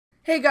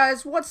Hey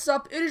guys, what's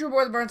up? It is your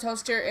boy the Burnt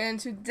Host here, and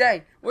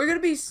today we're going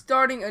to be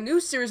starting a new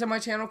series on my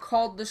channel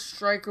called the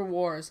Striker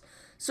Wars.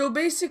 So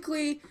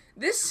basically,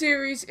 this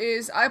series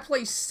is I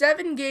play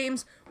 7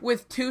 games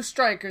with 2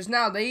 strikers.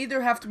 Now, they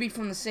either have to be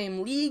from the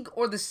same league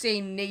or the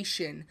same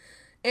nation.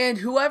 And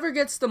whoever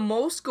gets the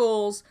most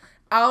goals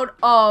out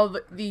of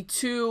the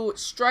 2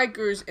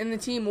 strikers in the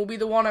team will be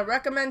the one I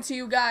recommend to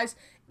you guys,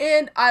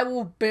 and I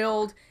will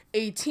build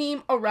a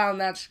team around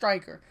that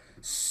striker.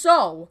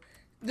 So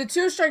the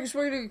 2 strikers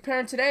we're going to be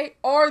comparing today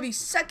are the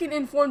second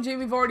informed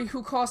Jamie Vardy,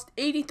 who cost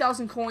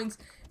 80,000 coins,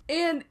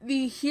 and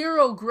the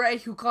Hero Gray,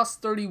 who costs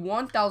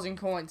 31,000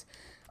 coins.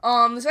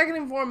 The second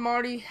informed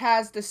Vardy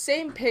has the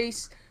same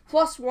pace,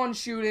 +1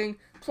 shooting,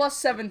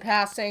 +7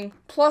 passing,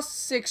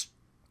 +6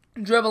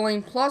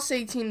 dribbling,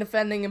 +18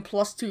 defending, and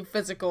 +2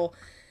 physical.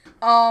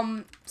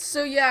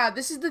 So yeah,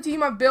 this is the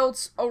team I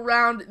built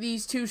around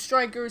these 2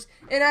 strikers,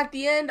 and at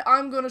the end,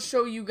 I'm going to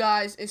show you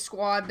guys a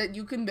squad that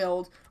you can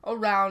build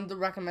around the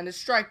recommended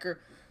striker.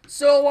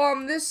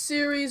 So, this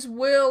series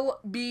will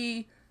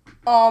be,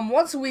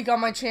 once a week on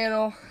my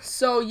channel.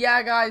 So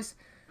yeah, guys,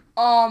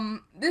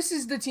 this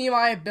is the team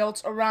I have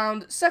built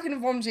around second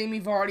informed Jamie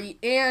Vardy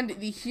and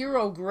the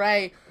Hero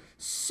Gray.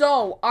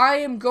 So, I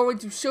am going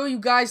to show you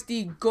guys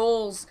the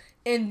goals,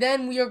 and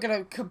then we are going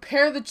to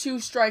compare the 2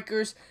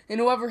 strikers, and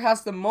whoever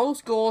has the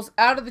most goals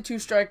out of the 2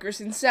 strikers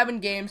in 7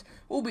 games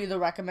will be the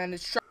recommended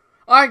striker.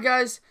 Alright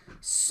guys,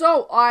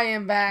 so I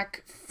am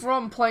back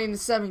from playing the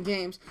 7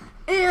 games,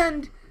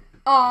 and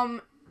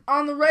on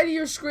the right of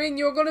your screen,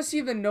 you're going to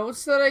see the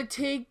notes that I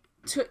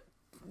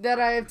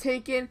have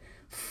taken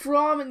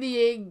from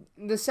the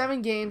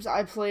 7 games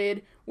I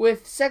played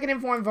with second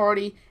informed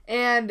Vardy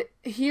and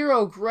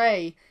Hero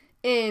Gray.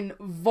 And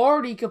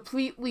Vardy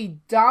completely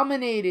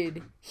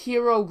dominated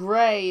Hero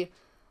Gray.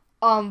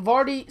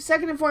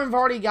 Second informed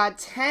Vardy got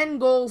 10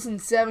 goals in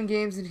 7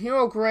 games, and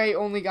Hero Gray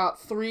only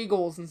got 3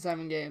 goals in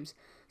 7 games.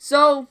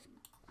 So,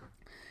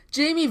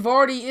 Jamie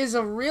Vardy is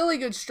a really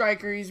good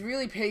striker. He's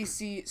really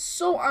pacey.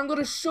 So, I'm going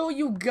to show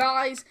you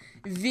guys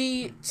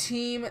the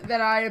team that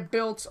I have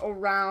built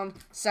around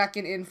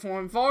second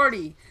informed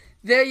Vardy.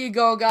 There you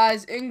go,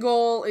 guys. In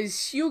goal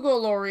is Hugo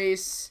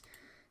Lloris.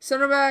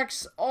 Center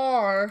backs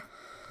are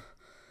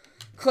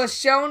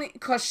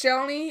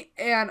Koscielny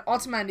and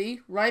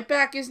Otamendi. Right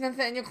back is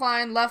Nathaniel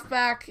Klein. Left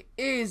back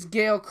is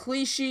Gael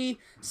Clichy.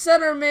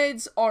 Center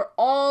mids are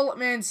all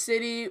Man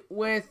City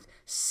with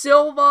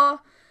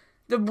Silva,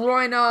 De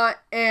Bruyne,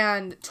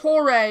 and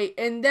Torre.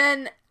 And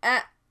then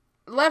at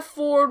left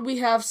forward we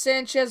have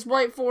Sanchez.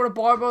 Right forward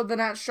Barbo. Then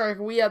at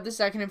striker we have the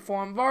second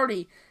informed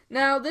Vardy.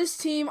 Now this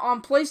team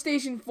on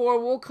PlayStation 4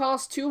 will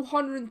cost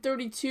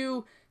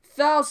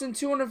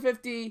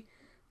 232,250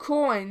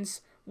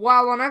 coins.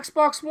 While on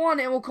Xbox One,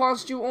 it will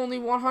cost you only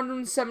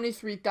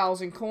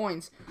 173,000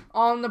 coins.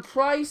 The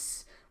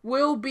price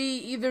will be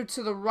either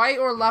to the right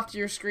or left of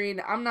your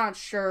screen. I'm not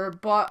sure,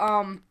 but,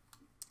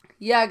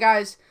 yeah,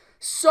 guys.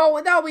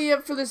 So, that'll be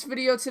it for this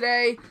video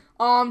today.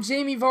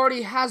 Jamie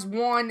Vardy has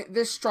won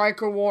this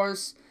Striker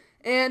Wars.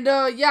 And,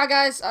 yeah,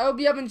 guys, I hope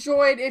you have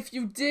enjoyed. If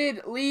you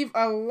did, leave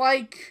a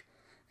like.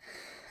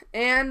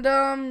 And,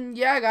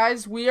 yeah,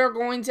 guys, we are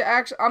going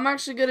to I'm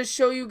actually going to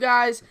show you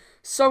guys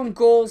some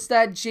goals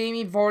that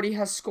Jamie Vardy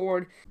has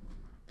scored.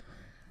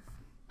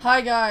 Hi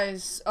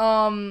guys,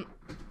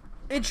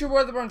 it's your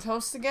boy the Burnt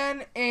Host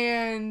again,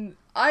 and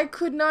I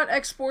could not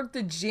export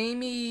the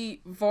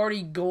Jamie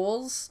Vardy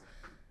goals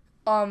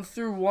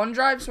through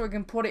OneDrive, so I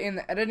can put it in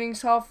the editing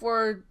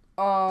software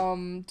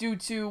due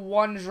to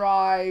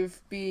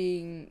OneDrive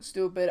being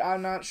stupid.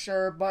 I'm not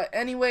sure, but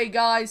anyway,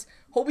 guys,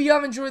 hope you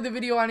have enjoyed the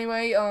video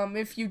anyway.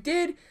 If you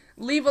did,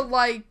 leave a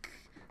like.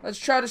 Let's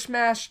try to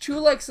smash 2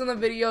 likes on the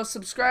video,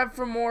 subscribe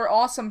for more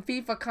awesome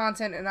FIFA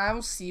content, and I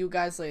will see you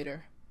guys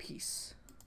later. Peace.